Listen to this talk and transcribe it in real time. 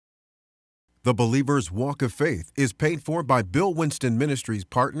The Believer's Walk of Faith is paid for by Bill Winston Ministries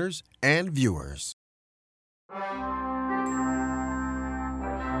partners and viewers.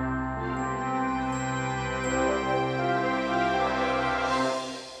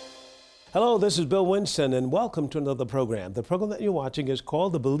 Hello, this is Bill Winston, and welcome to another program. The program that you're watching is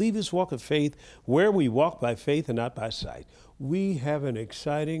called The Believer's Walk of Faith, where we walk by faith and not by sight. We have an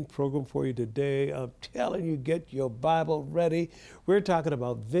exciting program for you today. I'm telling you, get your Bible ready. We're talking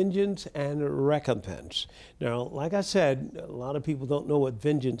about vengeance and recompense. Now, like I said, a lot of people don't know what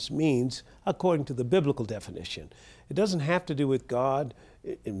vengeance means according to the biblical definition. It doesn't have to do with God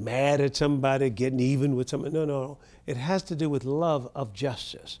mad at somebody, getting even with somebody. No. It has to do with love of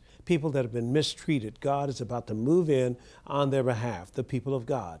justice. People that have been mistreated, God is about to move in on their behalf, the people of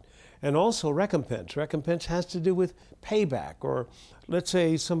God. And also recompense. Recompense has to do with payback, or let's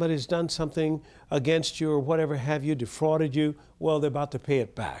say somebody's done something against you or whatever have you, defrauded you. Well, they're about to pay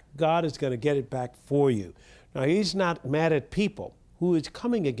it back. God is going to get it back for you. Now, he's not mad at people. Who is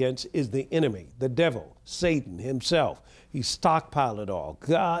coming against is the enemy, the devil, Satan himself. He's stockpiled it all.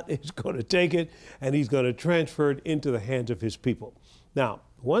 God is going to take it and he's going to transfer it into the hands of his people. Now,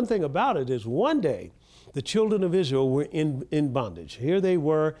 one thing about it is one day the children of Israel were in bondage. Here they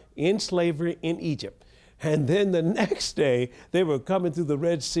were in slavery in Egypt. And then the next day, they were coming through the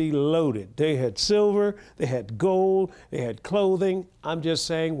Red Sea loaded. They had silver, they had gold, they had clothing. I'm just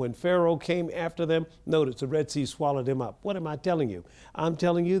saying, when Pharaoh came after them, notice the Red Sea swallowed them up. What am I telling you? I'm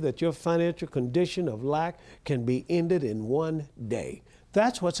telling you that your financial condition of lack can be ended in one day.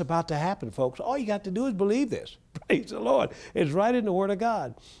 That's what's about to happen, folks. All you got to do is believe this. Praise the Lord. It's right in the Word of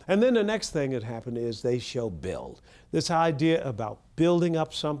God. And then the next thing that happened is they shall build. This idea about building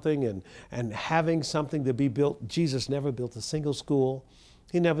up something and having something to be built. Jesus never built a single school.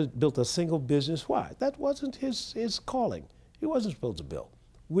 He never built a single business. Why? That wasn't his calling. He wasn't supposed to build.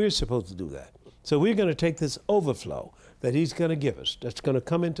 We're supposed to do that. So we're going to take this overflow that he's going to give us, that's going to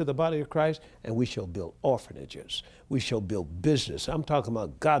come into the body of Christ, and we shall build orphanages. We shall build business. I'm talking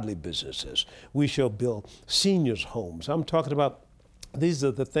about godly businesses. We shall build seniors' homes. I'm talking about these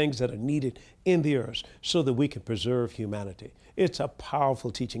are the things that are needed in the earth so that we can preserve humanity. It's a powerful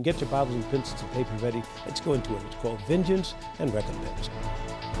teaching. Get your Bibles and pencils and paper ready. Let's go into it. It's called Vengeance and Recompense.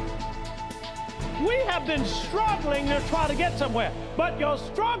 We have been struggling to try to get somewhere, but your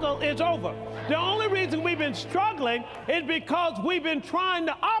struggle is over. The only reason we've been struggling is because we've been trying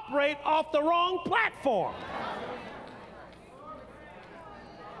to operate off the wrong platform.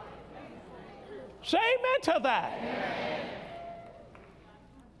 Say amen to that.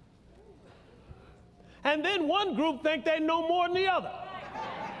 And then one group think they know more than the other.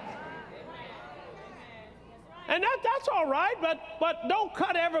 And that's all right, but don't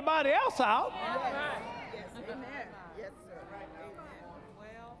cut everybody else out.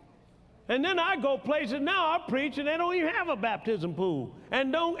 And then I go places now, I preach, and they don't even have a baptism pool,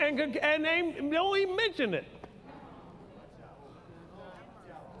 and don't even mention it.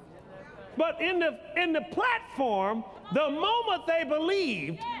 But in the platform, the moment they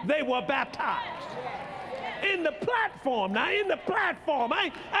believed, they were baptized. In the platform. Now, in the platform,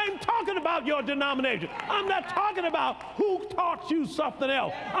 I ain't talking about your denomination. I'm not talking about who taught you something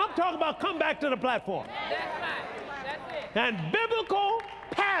else. I'm talking about come back to the platform. That's right. That's it. And biblical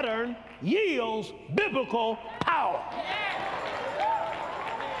pattern yields biblical power.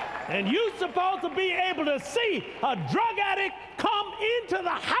 And you're supposed to be able to see a drug addict come into the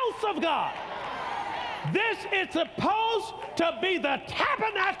house of God. This is supposed to be the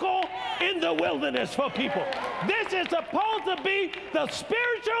tabernacle in the wilderness for people. This is supposed to be the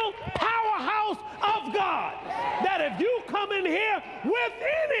spiritual powerhouse of God. That if you come in here with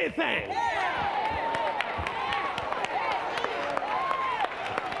anything,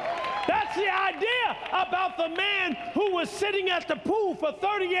 that's the idea about the man who was sitting at the pool for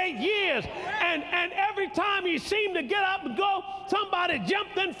 38 years, and every time he seemed to get up and go, somebody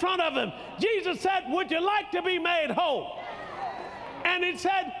jumped in front of him. Jesus said, would you like to be made whole? And he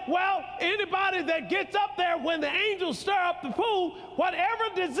said, well, anybody that gets up there when the angels stir up the pool, whatever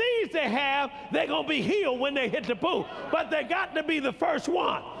disease they have, they're going to be healed when they hit the pool. But they got to be the first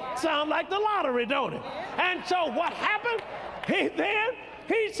one. Sound like the lottery, don't it? And so what happened?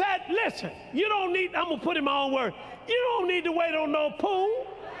 He said, listen, you don't need, I'm going to put in my own word, you don't need to wait on no pool.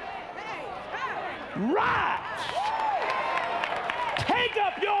 Rise. Take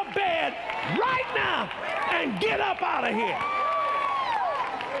up your bed right now and get up out of here.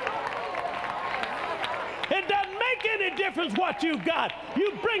 It doesn't make any difference what you got.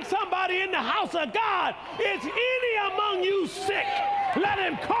 You bring somebody in the house of God. Is any among you sick? Let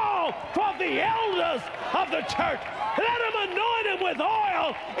him call for the elders of the church. Let him anoint him with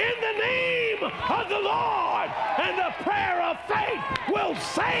oil in the name of the Lord. And the prayer of faith will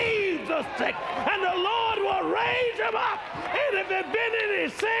save the sick, and the Lord will raise him up. And if there have been any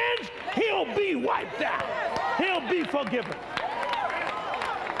sins, he'll be wiped out. He'll be forgiven.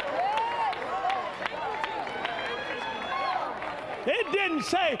 It didn't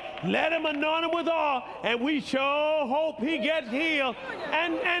say, let him anoint him with oil, and we sure hope he gets healed.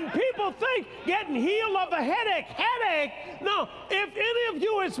 And people think getting healed of a headache. No, if any of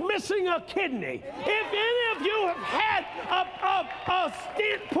you is missing a kidney, if any of you have had a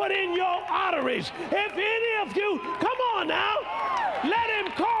stent put in your arteries, if any of you, come on now, let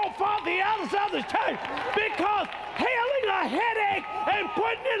him call for the elders of the church, because healing a headache and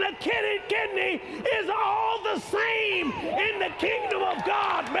putting in a kidney is all the same in the kingdom of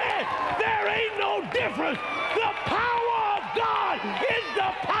God, man. There ain't no difference. The power of God is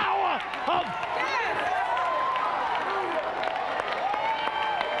the power of God.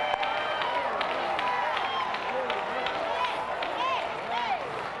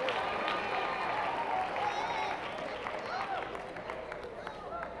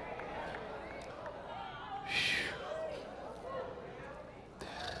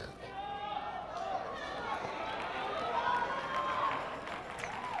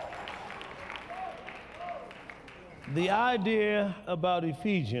 The idea about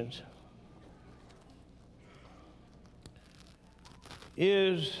Ephesians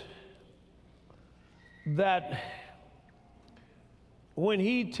is that when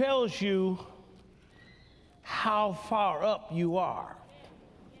he tells you how far up you are,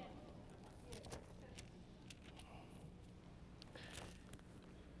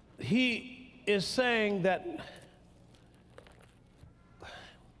 he is saying that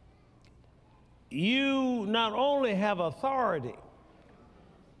you not only have authority,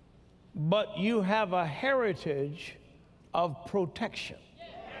 but you have a heritage of protection.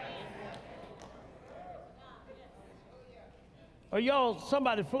 Are y'all,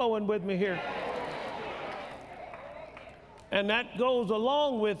 somebody flowing with me here? And that goes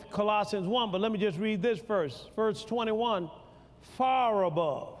along with Colossians 1, but let me just read this first. Verse 21, far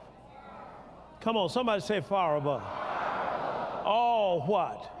above. Come on, somebody say far above. All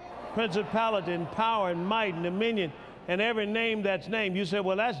what? Principality and power and might and dominion and every name that's named. You say,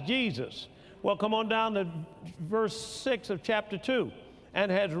 well, that's Jesus. Well, come on down to verse 6 of chapter 2. And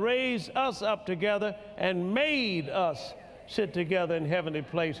has raised us up together and made us sit together in heavenly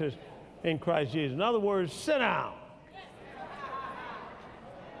places in Christ Jesus. In other words, sit down.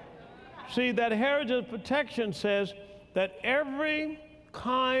 See, that heritage of protection says that every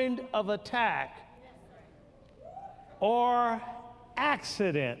kind of attack or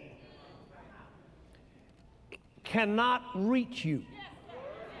accident cannot reach you.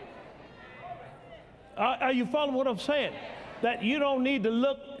 Are you following what I'm saying? That you don't need to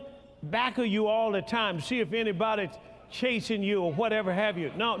look back of you all the time, see if anybody's chasing you or whatever have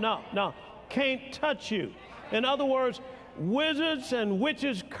you. No. Can't touch you. In other words, wizards and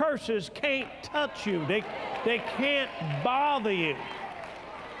witches' curses can't touch you. They can't bother you.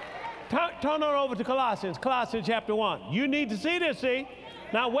 Turn on over to Colossians chapter 1. You need to see this, see?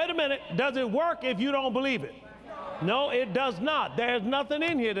 Now, wait a minute. Does it work if you don't believe it? No, it does not. There's nothing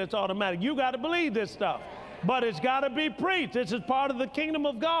in here that's automatic. You got to believe this stuff. But it's got to be preached. This is part of the kingdom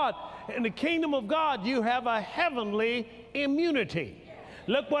of God. In the kingdom of God, you have a heavenly immunity.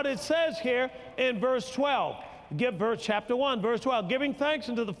 Look what it says here in verse 12. Chapter 1, verse 12. Giving thanks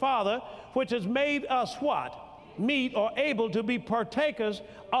unto the Father, which has made us what? Meet or able to be partakers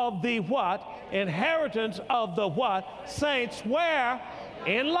of the what? Inheritance of the what? Saints. Where?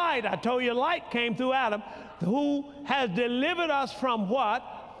 In light. I told you light came through Adam. Who has delivered us from what?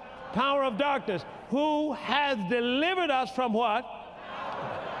 Power of darkness. Who has delivered us from what?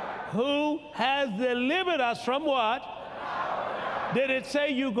 Who has delivered us from what? Did it say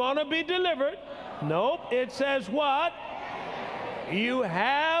you're going to be delivered? Nope. It says what? You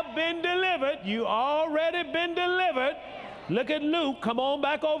have been delivered. You already been delivered. Look at Luke. Come on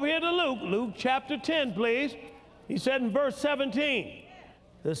back over here to Luke. Luke chapter 10, please. He said in verse 17,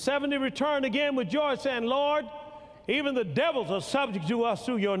 the 70 returned again with joy, saying, Lord, even the devils are subject to us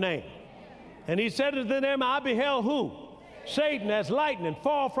through your name. And he said to them, I beheld who? Satan as lightning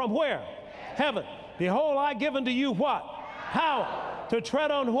fall from where? Heaven. Behold, I give unto you what? Power to tread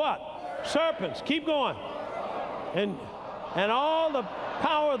on what? Serpents. Keep going. And all the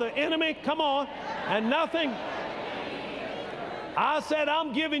power of the enemy, come on, and nothing. I said,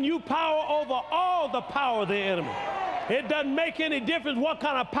 I'm giving you power over all the power of the enemy. It doesn't make any difference what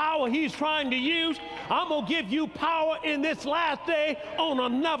kind of power he's trying to use. I'm going to give you power in this last day on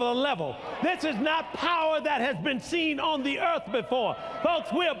another level. This is not power that has been seen on the earth before.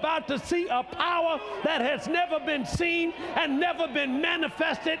 Folks, we're about to see a power that has never been seen and never been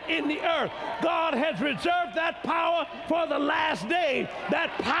manifested in the earth. God has reserved that power for the last day. That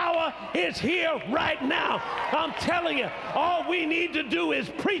power is here right now. I'm telling you, all we need to do is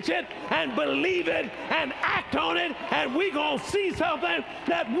preach it and believe it and act on it, and we're going to see something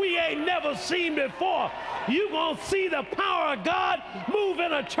that we ain't never seen before. You're going to see the power of God move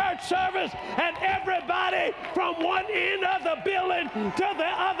in a church service, and everybody from one end of the building to the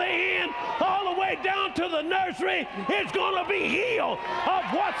other end, all the way down to the nursery, is going to be healed of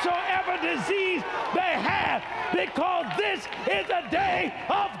whatsoever disease they have, because this is a day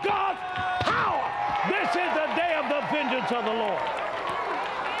of God's power. This is the day of the vengeance of the Lord.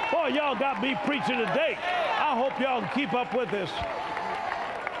 Boy, y'all got me preaching today. I hope y'all can keep up with this.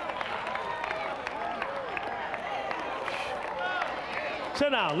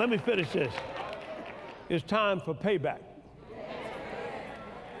 Sit down. Let me finish this. It's time for payback.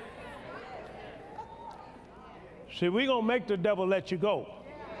 See, we're going to make the devil let you go.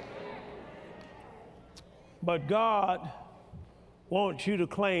 But God wants you to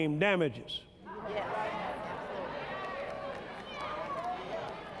claim damages.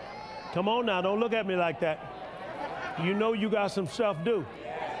 Come on now, don't look at me like that. You know you got some stuff due.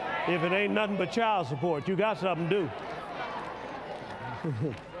 If it ain't nothing but child support, you got something due.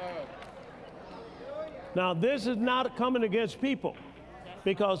 Now, this is not coming against people,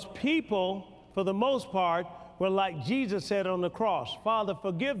 because people, for the most part, were like Jesus said on the cross, Father,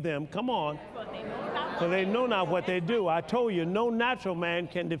 forgive them, come on, for they know not what they do. I told you, no natural man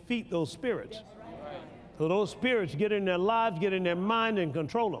can defeat those spirits. So those spirits get in their lives, get in their mind, and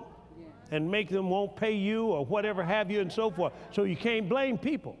control them, and make them won't pay you or whatever have you and so forth. So you can't blame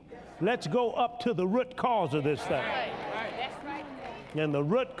people. Let's go up to the root cause of this thing. And the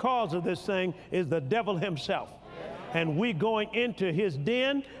root cause of this thing is the devil himself. And we're going into his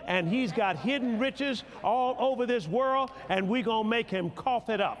den, and he's got hidden riches all over this world, and we're going to make him cough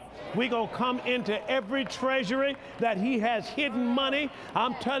it up. We're going to come into every treasury that he has hidden money.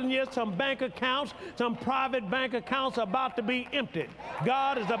 I'm telling you, some bank accounts, some private bank accounts are about to be emptied.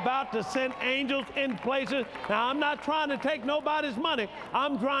 God is about to send angels in places. Now, I'm not trying to take nobody's money.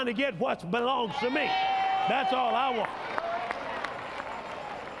 I'm trying to get what belongs to me. That's all I want.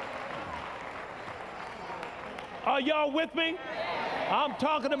 Are y'all with me? I'm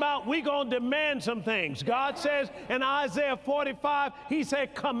talking about we're going to demand some things. God says in Isaiah 45, he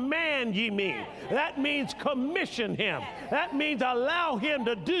said, command ye me. That means commission him. That means allow him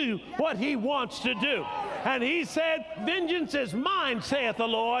to do what he wants to do. And he said, vengeance is mine, saith the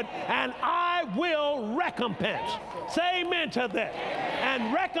Lord, and I will recompense. Say amen to that.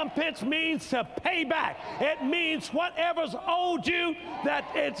 And recompense means to pay back. It means whatever's owed you, that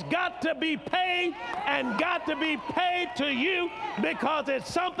it's got to be paid, and got to be paid to you, because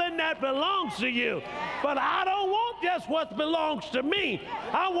it's something that belongs to you. But I don't want just what belongs to me.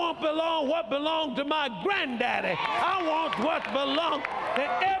 I want what belongs to my granddaddy. I want what belongs to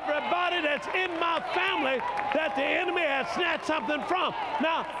everybody that's in my family that the enemy has snatched something from.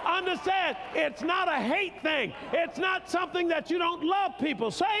 Now, understand, it's not a hate thing. It's not something that you don't love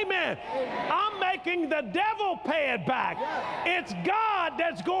people. Say amen. I'm making the devil pay it back. It's God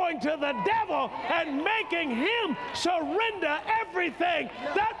that's going to the devil and making him surrender everything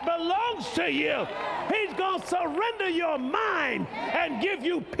that belongs to you. He's going to surrender your mind and give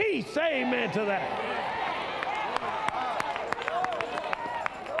you peace. Say amen to that.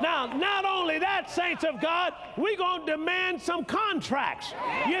 Now, not only that, saints of God, we're going to demand some contracts.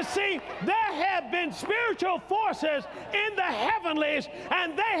 You see, there have been spiritual forces in the heavenlies,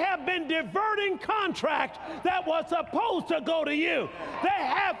 and they have been diverting contracts that were supposed to go to you. They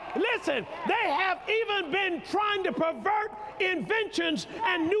have even been trying to pervert inventions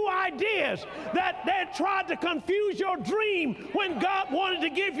and new ideas, that they tried to confuse your dream when God wanted to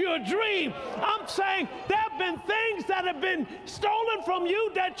give you a dream. I'm saying there have been things that have been stolen from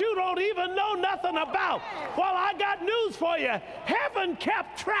you that you don't even know nothing about. Well, I got news for you. Heaven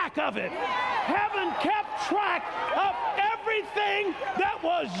kept track of it. Heaven kept track of everything that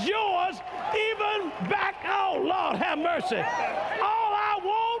was yours, even back. Oh, Lord, have mercy. All I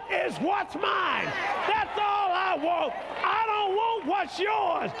want is what's mine. That's all I want. I don't want what's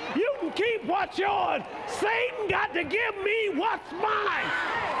yours. You can keep what's yours. Satan got to give me what's mine.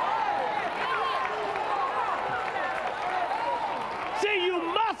 See, you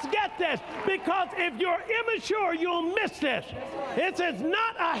must must get this, because if you're immature, you'll miss this. This is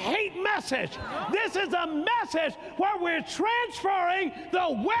not a hate message. This is a message where we're transferring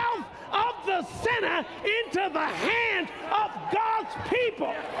the wealth of the sinner into the hands of God's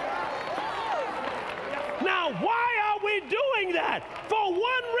people. Now, why are we doing that? For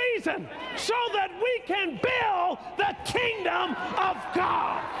one reason, so that we can build the kingdom of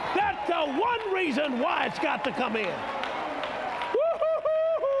God. That's the one reason why it's got to come in.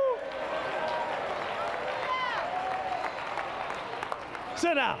 Woo-hoo-hoo-hoo.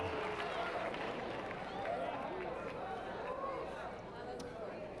 Sit down.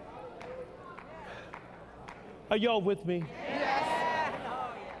 Are y'all with me? Yes.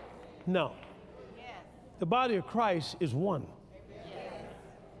 No. The body of Christ is one.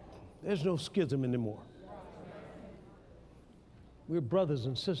 There's no schism anymore. We're brothers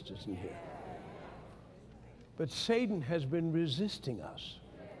and sisters in here. But Satan has been resisting us.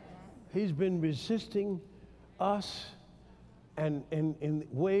 He's been resisting us and in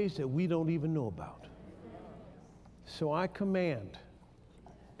ways that we don't even know about. So I command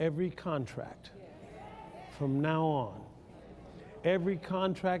every contract from now on, every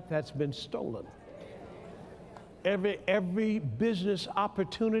contract that's been stolen, every business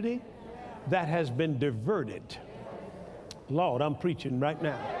opportunity that has been diverted. Lord, I'm preaching right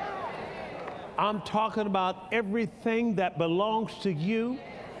now. I'm talking about everything that belongs to you,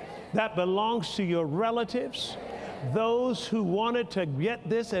 that belongs to your relatives, those who wanted to get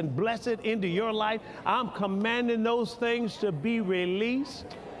this and bless it into your life. I'm commanding those things to be released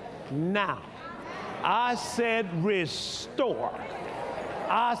now. I said restore.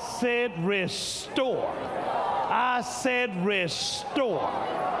 I said restore. I said restore.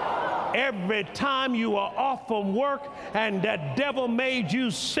 Every time you were off from work and the devil made you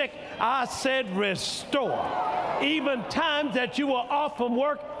sick, I said restore. Even times that you were off from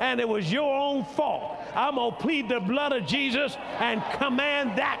work and it was your own fault, I'm going to plead the blood of Jesus and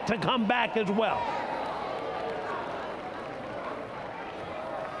command that to come back as well.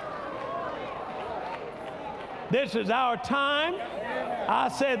 This is our time. I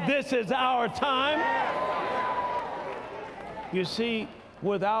said this is our time. You see,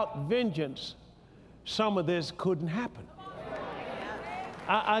 without vengeance, some of this couldn't happen.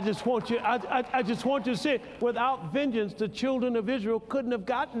 I just want you to see it. Without vengeance, the children of Israel couldn't have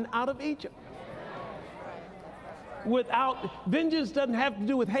gotten out of Egypt. Without vengeance doesn't have to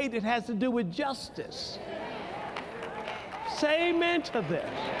do with hate, it has to do with justice. Say amen to this.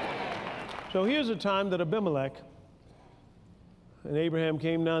 So here's a time that Abimelech, and Abraham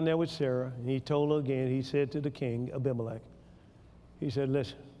came down there with Sarah, and he told her again, he said to the king, Abimelech, he said,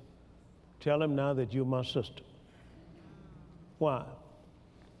 listen, tell him now that you're my sister. Why?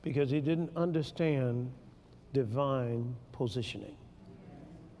 Because he didn't understand divine positioning.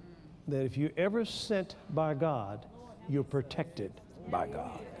 That if you're ever sent by God, you're protected by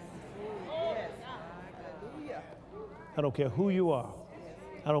God. I don't care who you are.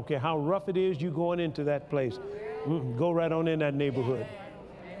 I don't care how rough it is you going into that place. Go right on in that neighborhood.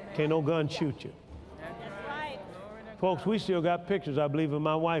 Can't no gun shoot you. Folks, we still got pictures, I believe, of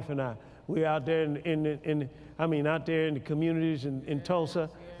my wife and I. We're out there out there in the communities in Tulsa,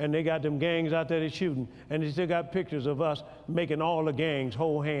 and they got them gangs out there that's shooting, and they still got pictures of us making all the gangs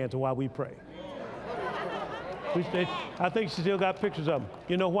hold hands while we pray. I think she still got pictures of them.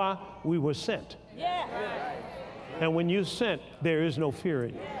 You know why? We were sent. Yeah. And when you're sent, there is no fear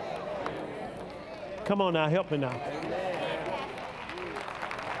in you. Come on now, help me now.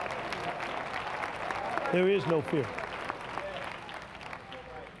 There is no fear.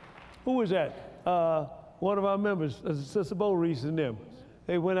 Who was that? One of our members, Sister Bo Reese and them.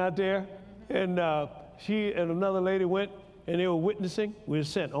 They went out there, and she and another lady went, and they were witnessing. We were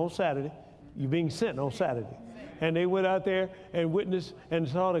sent on Saturday. You're being sent on Saturday. And they went out there and witnessed and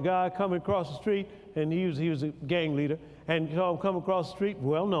saw the guy coming across the street, and he was a gang leader, and saw him come across the street,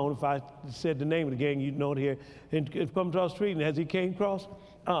 well known. If I said the name of the gang, you'd know it here. And come across the street, and as he came across,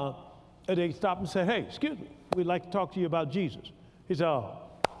 they stopped and said, hey, excuse me, we'd like to talk to you about Jesus. He said, oh,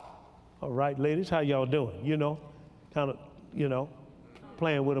 all right, ladies, how y'all doing? You know, kind of,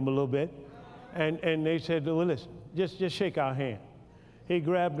 playing with him a little bit. And they said, well, listen, just shake our hand. He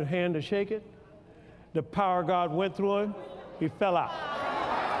grabbed the hand to shake it. The power of God went through him. He fell out.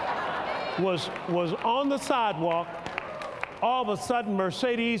 Was on the sidewalk. All of a sudden,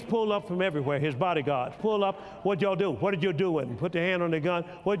 Mercedes pulled up from everywhere. His bodyguards pulled up. What'd y'all do? What did you do with him? Put their hand on their gun.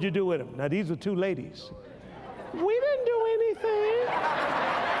 What'd you do with him? Now, these are two ladies. We didn't do anything.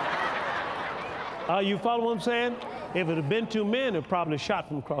 You follow what I'm saying? If it had been two men, they'd probably shot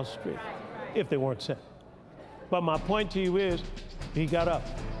from across the street if they weren't sent. But my point to you is, He got up.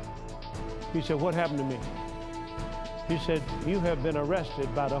 He said, what happened to me? He said, you have been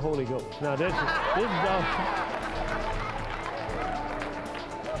arrested by the Holy Ghost. Now, this is all.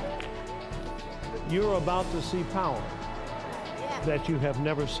 You're about to see power that you have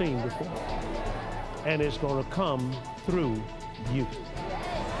never seen before. And it's going to come through you.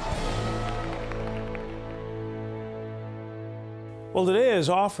 Well, today is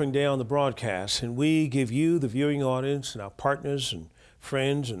offering day on the broadcast, and we give you, the viewing audience, and our partners and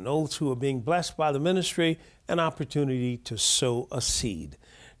friends and those who are being blessed by the ministry, an opportunity to sow a seed.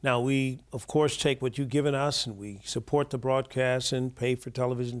 Now, we, of course, take what you've given us, and we support the broadcast and pay for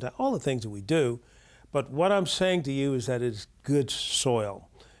television, all the things that we do. But what I'm saying to you is that it's good soil.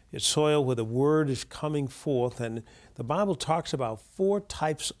 It's soil where the word is coming forth, and the Bible talks about 4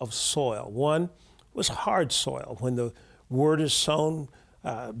 types of soil. One was hard soil, when the word is sown,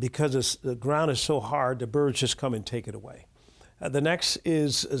 because the ground is so hard, the birds just come and take it away. The next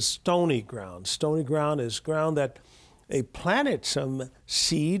is stony ground. Stony ground is ground that they planted some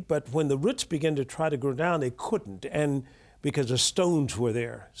seed, but when the roots began to try to grow down, they couldn't, and because the stones were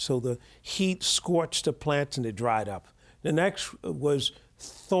there. So the heat scorched the plants and they dried up. The next was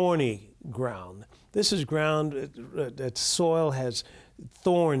thorny ground. This is ground that soil has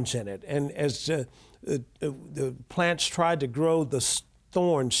thorns in it, and as the plants tried to grow, the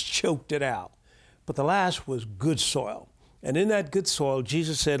thorns choked it out. But the last was good soil. And in that good soil,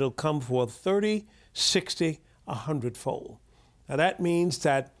 Jesus said it'll come forth 30, 60, 100-fold. Now that means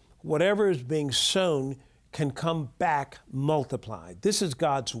that whatever is being sown can come back multiplied. This is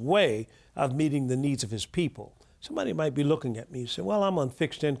God's way of meeting the needs of his people. Somebody might be looking at me and say, well, I'm on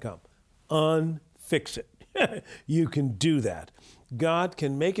fixed income. Unfix it. You can do that. God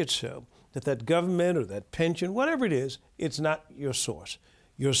can make it so that government or that pension, whatever it is, it's not your source.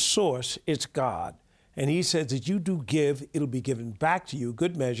 Your source is God. And he says that you do give, it'll be given back to you,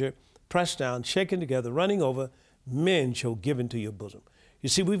 good measure, pressed down, shaken together, running over, men shall give into your bosom. You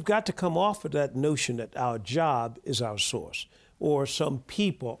see, we've got to come off of that notion that our job is our source, or some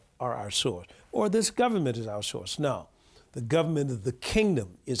people are our source, or this government is our source. No, the government of the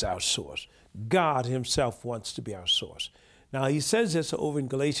kingdom is our source. God himself wants to be our source. Now, he says this over in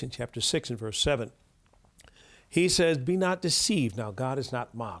Galatians chapter 6 and verse 7. He says, be not deceived. Now, God is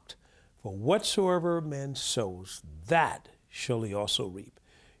not mocked. For whatsoever man sows, that shall he also reap.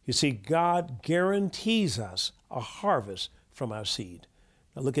 You see, God guarantees us a harvest from our seed.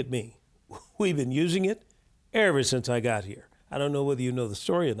 Now, look at me. We've been using it ever since I got here. I don't know whether you know the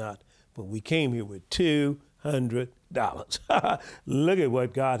story or not, but we came here with $200. Look at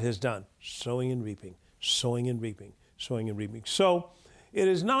what God has done. Sowing and reaping, sowing and reaping, sowing and reaping. So it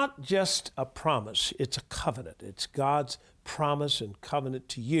is not just a promise, it's a covenant. It's God's promise and covenant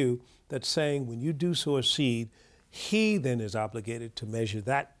to you that's saying when you do sow a seed, he then is obligated to measure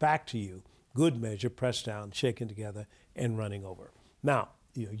that back to you. Good measure, pressed down, shaken together, and running over. Now,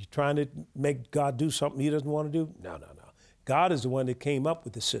 you're trying to make God do something he doesn't want to do? No. God is the one that came up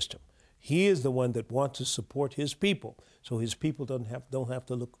with the system. He is the one that wants to support his people, so his people don't have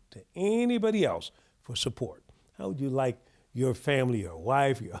to look to anybody else for support. How would you like your family, your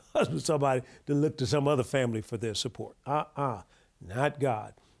wife, your husband, somebody to look to some other family for their support? Not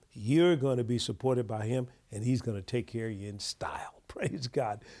God. You're going to be supported by him, and he's going to take care of you in style. Praise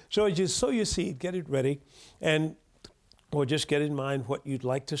God. So as you sow your seed, get it ready, or just get in mind what you'd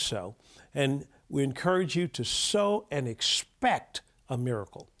like to sow. And we encourage you to sow and expect a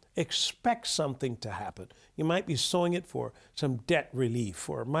miracle. Expect something to happen. You might be sowing it for some debt relief,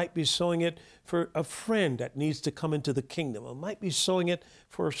 or might be sowing it for a friend that needs to come into the kingdom, or might be sowing it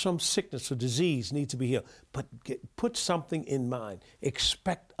for some sickness or disease needs to be healed. But put something in mind.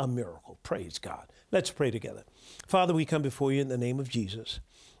 Expect a miracle. Praise God. Let's pray together. Father, we come before you in the name of Jesus,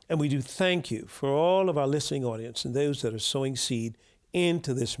 and we do thank you for all of our listening audience and those that are sowing seed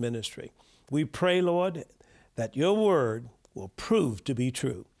into this ministry. We pray, Lord, that your word will prove to be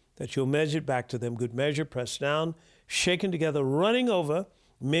true, that you'll measure it back to them, good measure, pressed down, shaken together, running over,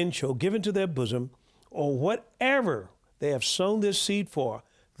 men shall give into their bosom, or whatever they have sown this seed for,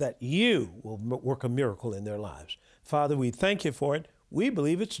 that you will work a miracle in their lives. Father, we thank you for it. We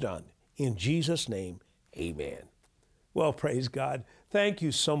believe it's done. In Jesus' name, amen. Well, praise God. Thank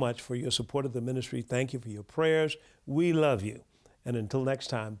you so much for your support of the ministry. Thank you for your prayers. We love you. And until next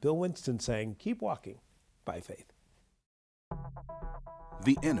time, Bill Winston saying, keep walking by faith.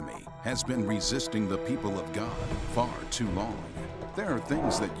 The enemy has been resisting the people of God far too long. There are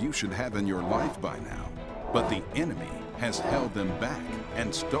things that you should have in your life by now, but the enemy has held them back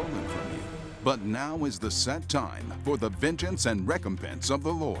and stolen from you. But now is the set time for the vengeance and recompense of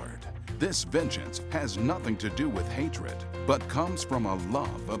the Lord. This vengeance has nothing to do with hatred, but comes from a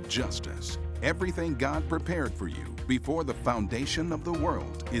love of justice. Everything God prepared for you before the foundation of the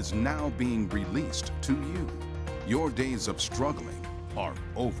world is now being released to you. Your days of struggling are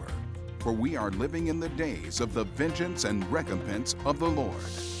over, for we are living in the days of the vengeance and recompense of the Lord.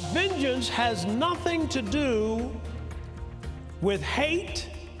 Vengeance has nothing to do with hate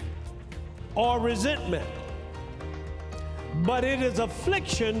or resentment, but it is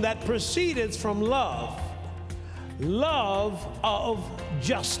affliction that proceedeth from love of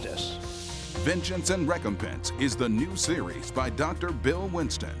justice. Vengeance and Recompense is the new series by Dr. Bill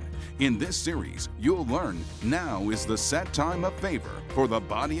Winston. In this series, you'll learn now is the set time of favor for the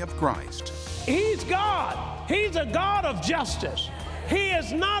body of Christ. He's God. He's a God of justice. He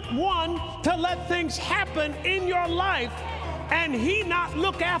is not one to let things happen in your life and he not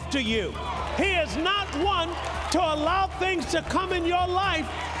look after you. He is not one to allow things to come in your life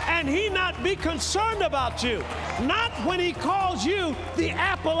and he not be concerned about you. Not when he calls you the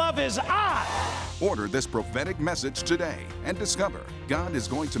apple of his eye. Order this prophetic message today and discover God is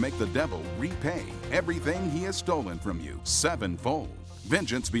going to make the devil repay everything he has stolen from you sevenfold.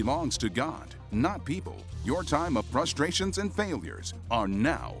 Vengeance belongs to God, not people. Your time of frustrations and failures are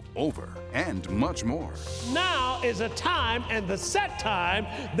now over, and much more. Now is a time and the set time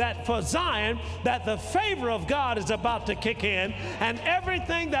that for Zion, that the favor of God is about to kick in, and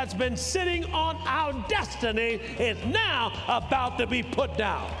everything that's been sitting on our destiny is now about to be put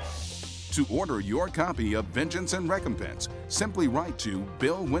down. To order your copy of Vengeance and Recompense, simply write to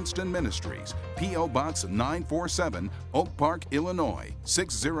Bill Winston Ministries, P.O. Box 947, Oak Park, Illinois,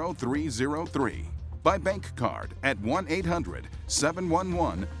 60303. By bank card at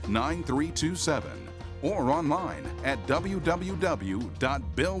 1-800-711-9327 or online at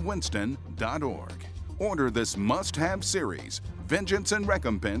www.billwinston.org. Order this must-have series, Vengeance and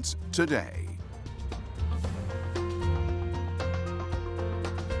Recompense, today.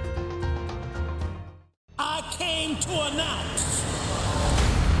 I came to announce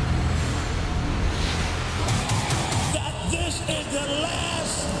that this is the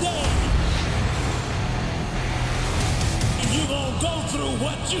last day. You're going to go through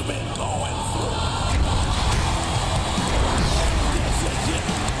what you've been going through. This is it.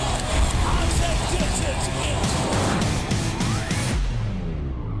 I said this is it.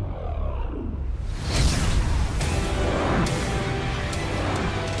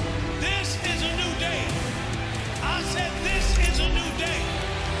 This is a new day. I said this is a new day.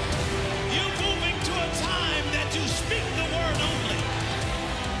 You're moving to a time that you speak the word only.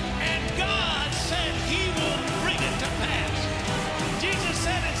 And God said he will bring it to pass. Jesus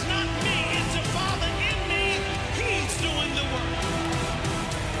said it's not me, it's the Father in me. He's doing the work.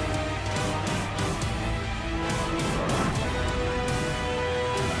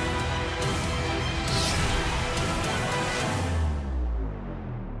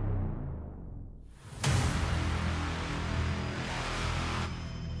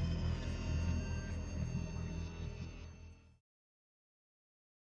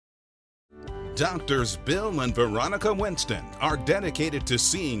 Doctors Bill and Veronica Winston are dedicated to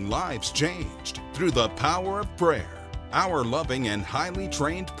seeing lives changed through the power of prayer. Our loving and highly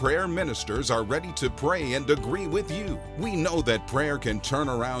trained prayer ministers are ready to pray and agree with you. We know that prayer can turn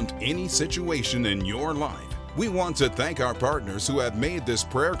around any situation in your life. We want to thank our partners who have made this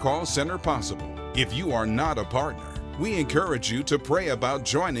prayer call center possible. If you are not a partner, we encourage you to pray about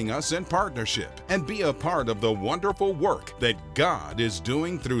joining us in partnership and be a part of the wonderful work that God is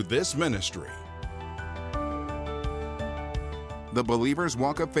doing through this ministry. The Believer's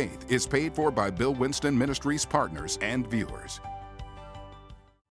Walk of Faith is paid for by Bill Winston Ministries partners and viewers.